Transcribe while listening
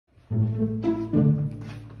Oh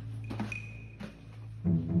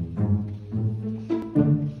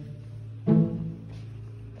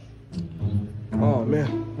man,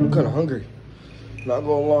 I'm kind of hungry. Not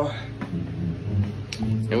gonna lie.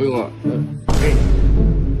 And we want,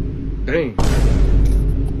 dang.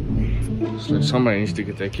 It's like somebody needs to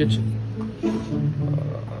get that kitchen.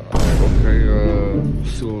 Okay,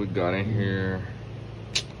 let's see what we got in here.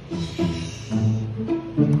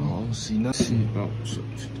 Oh, see, nothing. Oh,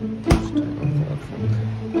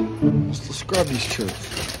 let's grab these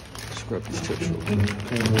chips. Let's grab these chips real quick.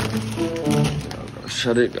 Gotta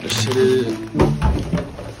shut it, gotta shut it.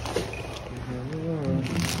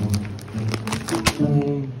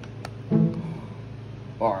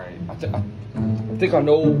 Alright, I think I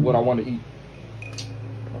know what I want to eat.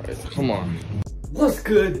 Alright, come on. What's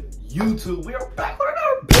good, YouTube? We are back with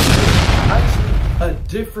another banger. Actually, a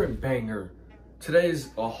different banger. Today's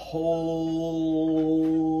a whole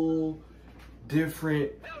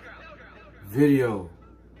different video.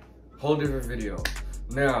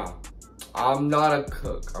 Now, I'm not a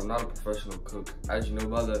cook. I'm not a professional cook. As you know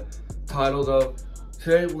by the title though,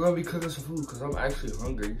 today we're gonna be cooking some food because I'm actually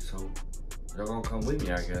hungry, so y'all gonna come with me,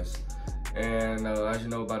 I guess. And as you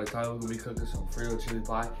know by the title, we're gonna be cooking some Frito chili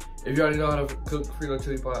pie. If you already know how to cook Frito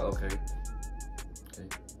chili pie, okay.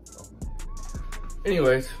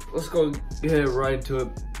 Anyways, let's go get right into it.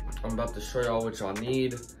 I'm about to show y'all what y'all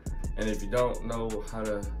need. And if you don't know how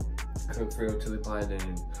to cook Frito chili pie,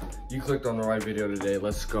 then you clicked on the right video today.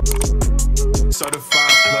 Let's go.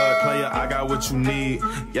 Certified plug player, I got what you need.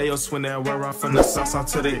 Yeah, yo, swing that where I'm from the south side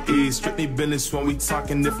to the east. Strictly business when we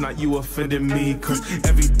talking, if not you offended me. Cause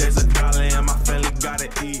every day's a dollar and my family gotta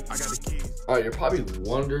eat. I got the keys. Alright, you're probably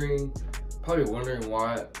wondering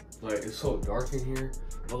why like it's so dark in here.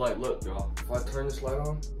 But like, look, y'all, if I turn this light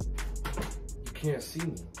on, you can't see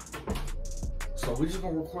me. So we just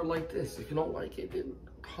gonna record like this. If you don't like it, then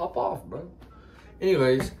hop off, bro.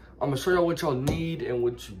 Anyways, I'm gonna show y'all what y'all need and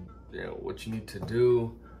what you need to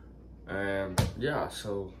do. And yeah,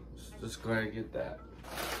 so let's go ahead and get that.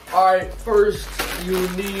 Alright, first you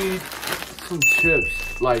need some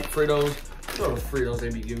chips, like Fritos. You know the Fritos they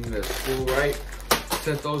be giving you at school, right?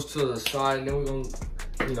 Set those to the side, and then we're gonna,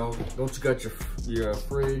 you know, once you got your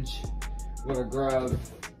fridge, we're gonna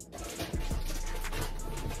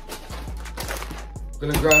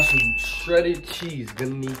grab some shredded cheese.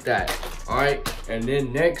 Gonna need that. All right, and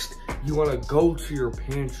then next you wanna go to your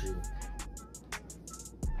pantry.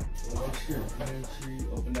 Go to your pantry,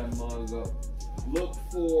 open that mug up. Look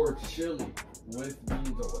for chili with beans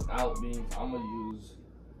or without beans. I'm gonna use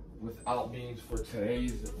without beans for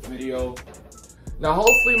today's video. Now,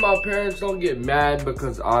 hopefully my parents don't get mad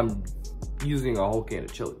because I'm using a whole can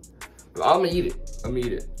of chili. But I'm gonna eat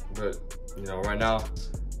it. But, you know, right now,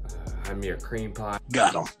 I had me a cream pie.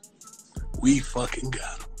 Got him. We fucking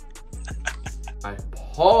got him. I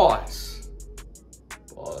pause.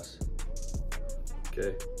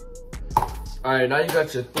 Okay. All right, now you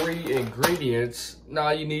got your 3 ingredients.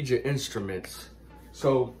 Now you need your instruments.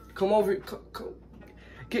 So come over,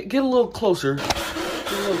 get a little closer.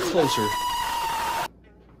 Get a little closer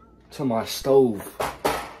to my stove.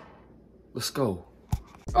 Let's go.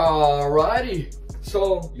 Alrighty.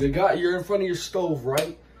 So you're in front of your stove,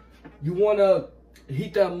 right? You wanna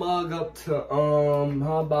heat that mug up to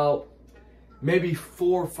how about maybe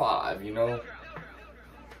 4 or 5, you know?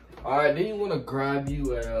 Alright, then you wanna grab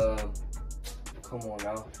you a come on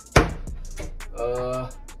now.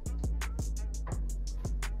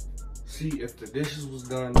 See, if the dishes was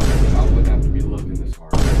done, I wouldn't have to be looking this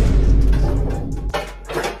hard.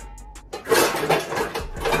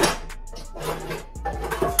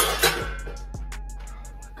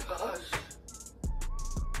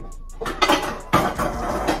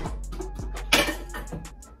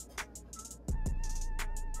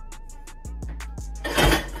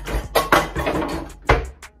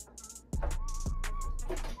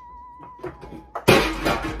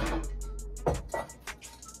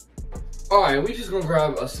 All right, we just gonna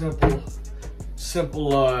grab a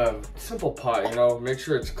simple pot, you know, make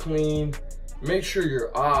sure it's clean. Make sure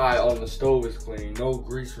your eye on the stove is clean, no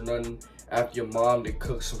grease or nothing after your mom did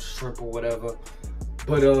cook some shrimp or whatever.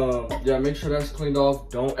 But yeah, make sure that's cleaned off.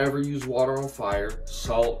 Don't ever use water on fire,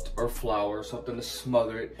 salt or flour, something to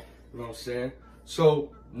smother it, you know what I'm saying?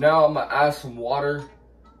 So now I'm gonna add some water.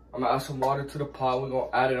 I'm gonna add some water to the pot. We're gonna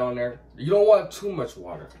add it on there. You don't want too much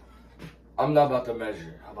water. I'm not about to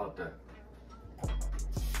measure. How about that?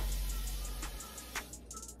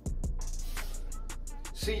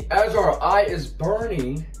 See, as our eye is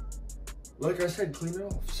burning, like I said, clean it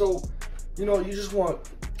off. So, you know, you just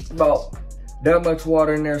want about that much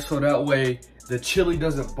water in there so that way the chili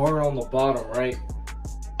doesn't burn on the bottom, right?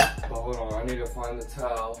 But hold on, I need to find the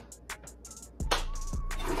towel.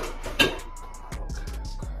 Okay.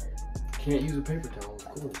 Can't use a paper towel, of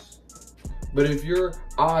course. But if your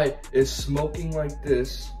eye is smoking like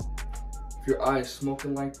this, you want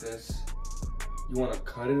to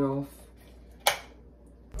cut it off.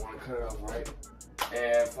 Right?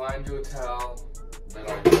 And find you a towel.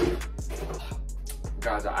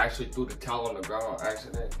 Guys, I actually threw the towel on the ground on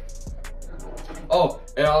accident. Oh,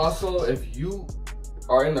 and also, if you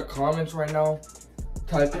are in the comments right now,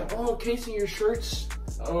 type in, oh, Kason, your shirt's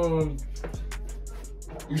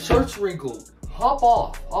wrinkled. Hop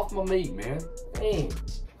off my meat, man. Dang,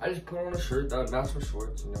 I just put on a shirt that matches my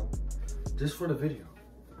shorts, you know, just for the video.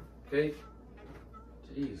 Okay,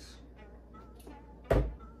 jeez.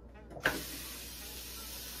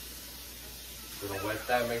 Gonna wet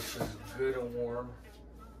that, make sure it's good and warm.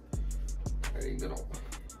 There you go.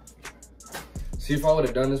 See, if I would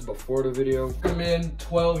have done this before the video, recommend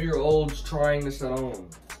 12-year-olds trying this at home.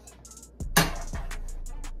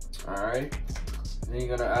 Alright. Then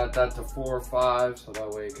you're gonna add that to 4 or 5 so that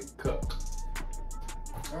way it can cook.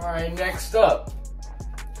 Alright, next up,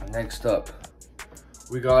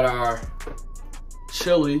 we got our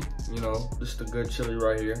chili, you know, just a good chili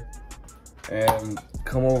right here. And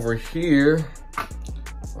come over here.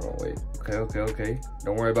 Oh, wait. Okay.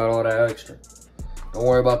 Don't worry about all that extra. Don't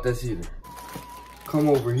worry about this either. Come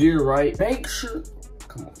over here, right? Make sure.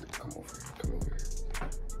 Come over here.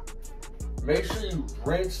 Make sure you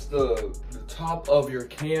rinse the top of your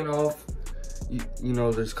can off. You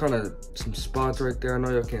know, there's kind of some spots right there. I know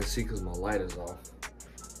y'all can't see because my light is off.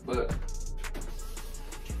 But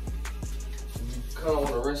you kind of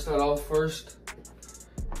want to rinse that off first.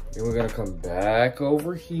 And we're gonna come back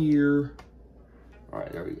over here. All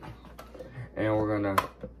right, there we go. And we're gonna,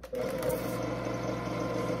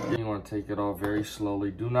 you wanna take it off very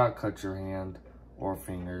slowly. Do not cut your hand or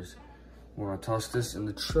fingers. We're gonna toss this in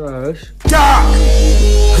the trash.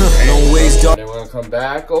 No waste. And we're gonna come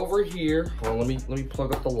back over here. Well, let me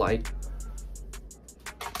plug up the light.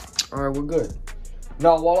 All right, we're good.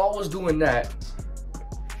 Now, while I was doing that,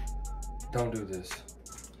 don't do this.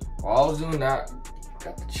 While I was doing that,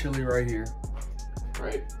 got the chili right here,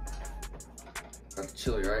 right? Got the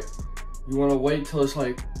chili, right? You want to wait till it's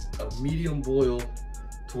like a medium boil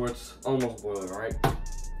towards almost boiling, right?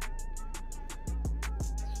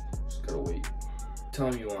 Just gotta wait.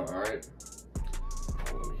 Tell me you want, all right?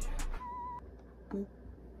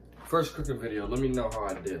 First cooking video, let me know how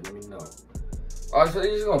I did, let me know. All right, so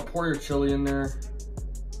you're just gonna pour your chili in there.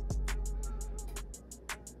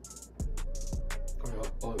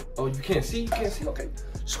 Oh, you can't see? Okay.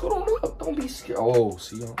 Scoot on up, don't be scared. Oh,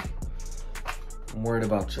 see y'all? I'm worried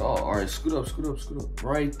about y'all. All right, scoot up.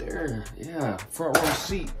 Right there, yeah, front row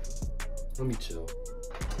seat. Let me chill.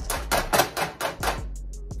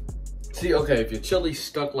 See, okay, if your chili's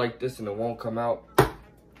stuck like this and it won't come out,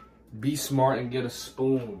 be smart and get a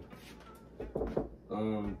spoon.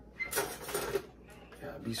 Yeah,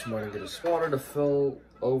 be smart and get a spoon to fill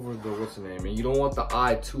over the, what's the name? And you don't want the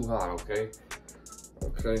eye too hot, okay?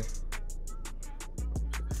 Okay.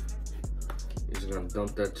 You're just gonna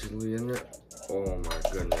dump that chili in there. Oh my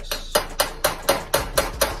goodness.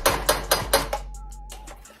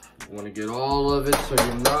 You wanna get all of it so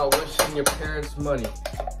you're not wasting your parents' money.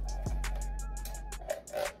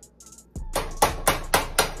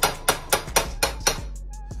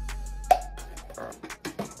 Alright,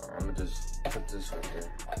 I'm gonna just put this right there.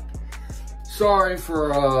 Sorry for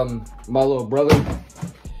my little brother.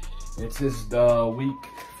 It's his week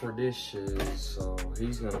for dishes, so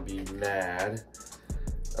he's gonna be mad.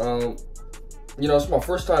 You know, it's my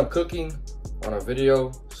first time cooking on a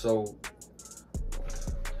video, so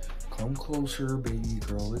come closer, baby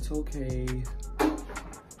girl. It's okay.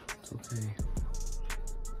 It's okay.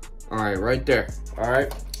 All right, right there. All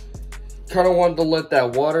right. Kind of wanted to let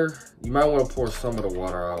that water. You might want to pour some of the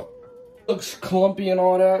water out. Looks clumpy and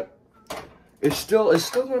all that. It's still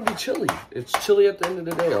gonna be chili. It's chili at the end of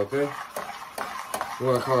the day, okay? You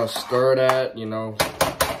wanna kind of stir that, you know.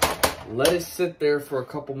 Let it sit there for a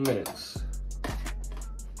couple minutes.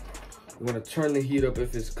 You wanna turn the heat up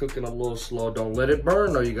if it's cooking a little slow. Don't let it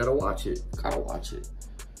burn though, you gotta watch it. Gotta watch it.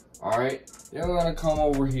 All right, then we're gonna come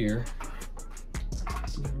over here.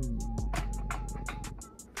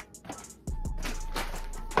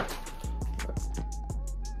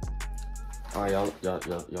 All right, y'all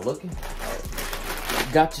looking? All right.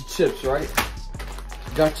 Got your chips, right?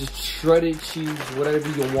 Got your shredded cheese, whatever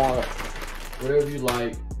you want, whatever you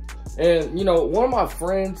like. And you know, one of my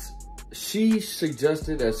friends, she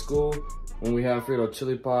suggested at school when we had Frito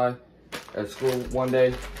chili pie at school one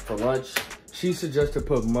day for lunch, she suggested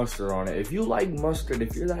put mustard on it. If you like mustard,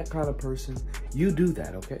 if you're that kind of person, you do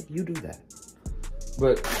that, okay? You do that.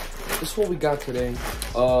 But this is what we got today.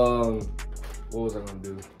 What was I gonna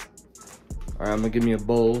do? All right, I'm gonna give me a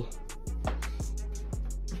bowl.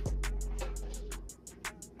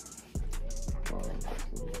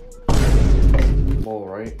 Bowl,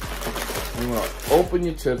 right? You're gonna open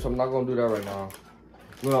your chips. I'm not gonna do that right now.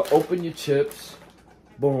 You're gonna open your chips.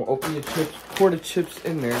 Boom, open your chips. Pour the chips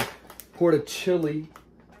in there. Pour the chili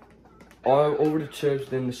all over the chips,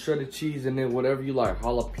 then the shredded cheese, and then whatever you like.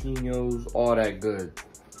 Jalapenos, all that good.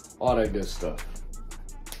 All that good stuff.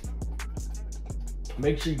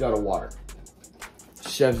 Make sure you got a water.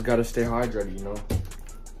 Chefs gotta stay hydrated, you know.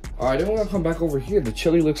 All right, then we're gonna come back over here. The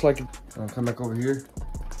chili looks like, come back over here.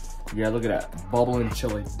 Yeah, look at that, bubbling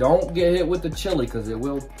chili. Don't get hit with the chili, cause it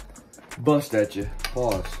will bust at you.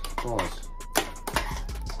 Pause, pause.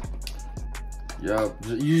 Yeah,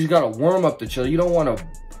 you just gotta warm up the chili. You don't wanna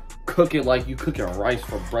cook it like you cooking rice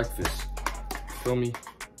for breakfast. Feel me?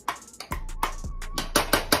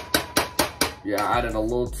 Yeah, I added a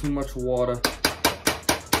little too much water,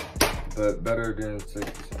 but better than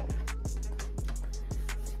 60%.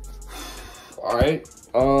 All right,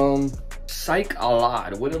 psych a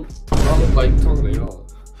lot. What I look like talking to y'all.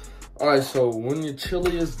 All right, so when your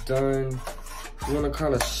chili is done, you wanna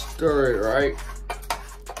kind of stir it, right?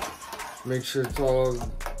 Make sure it's all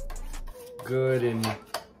good and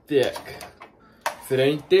thick. If it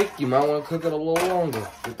ain't thick, you might want to cook it a little longer.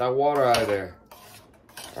 Get that water out of there.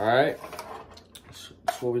 All right.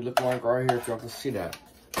 That's what we look like right here, if y'all can see that.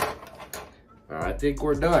 All right, I think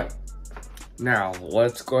we're done. Now,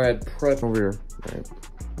 let's go ahead and prep over here.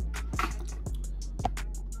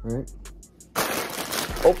 All right.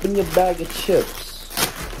 Open your bag of chips.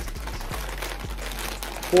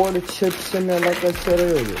 Pour the chips in there like I said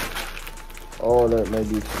earlier. Oh, that may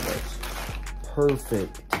be too much.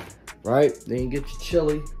 Perfect. Right? Then you get your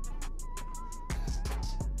chili.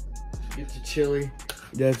 Get your chili.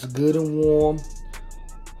 That's good and warm.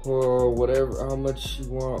 Or whatever, how much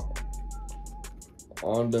you want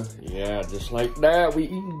on the, yeah, just like that. We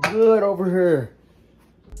eating good over here.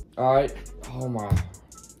 All right. Oh my.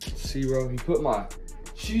 See, bro, he put my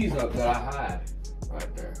cheese up that I had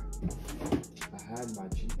right there. I had my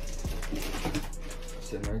cheese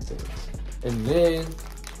sitting right there. And then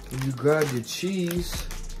when you grab your cheese,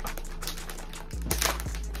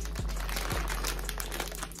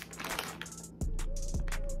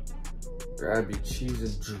 grab your cheese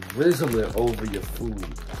and drizzle it over your food.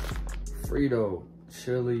 Frito,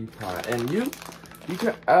 chili pie. And you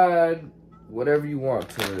can add whatever you want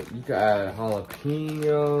to it. You can add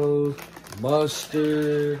jalapenos,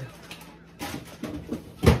 mustard,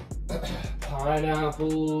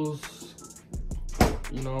 pineapples.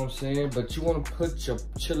 You know what I'm saying? But you want to put your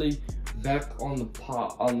chili back on the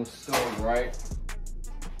pot, on the stove, right?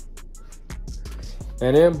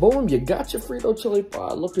 And then boom, you got your Frito chili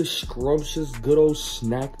pie. Look at scrumptious, good old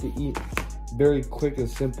snack to eat. Very quick and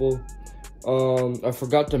simple. I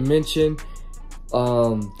forgot to mention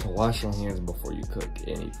to wash your hands before you cook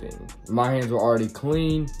anything. My hands were already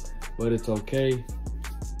clean, but it's okay.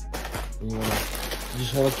 You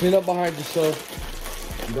just want to clean up behind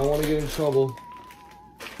yourself. You don't want to get in trouble.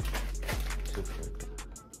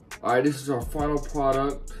 All right, this is our final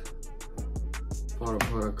product. Final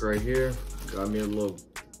product right here. Got me a little,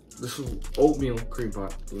 this is oatmeal cream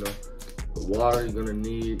pie, you know. The water you're gonna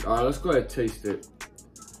need. All right, let's go ahead and taste it.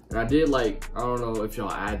 And I did like, I don't know if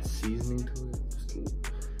y'all add seasoning to it.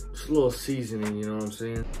 Just a little seasoning, you know what I'm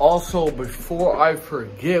saying? Also, before I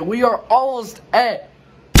forget, we are almost at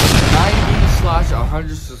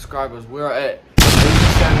 90/100 subscribers. We are at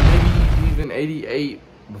 87, maybe even 88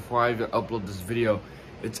 before I even upload this video.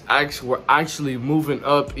 We're actually moving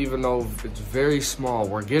up, even though it's very small.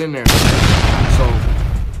 We're getting there. So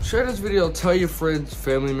share this video, tell your friends,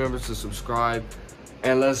 family members to subscribe,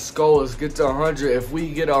 and let's go. Let's get to 100. If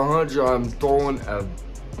we get 100, I'm throwing a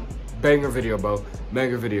banger video, bro.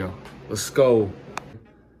 Banger video. Let's go.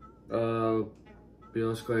 Yeah,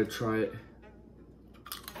 let's go ahead and try it.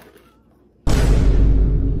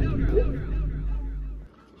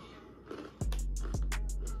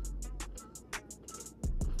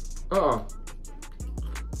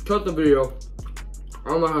 Cut the video.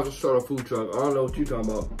 I'm gonna have to start a food truck. I don't know what you're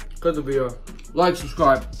talking about. Cut the video. Like,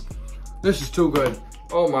 subscribe. This is too good.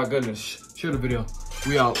 Oh my goodness. Share the video.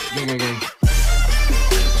 We out. Gang, gang, gang.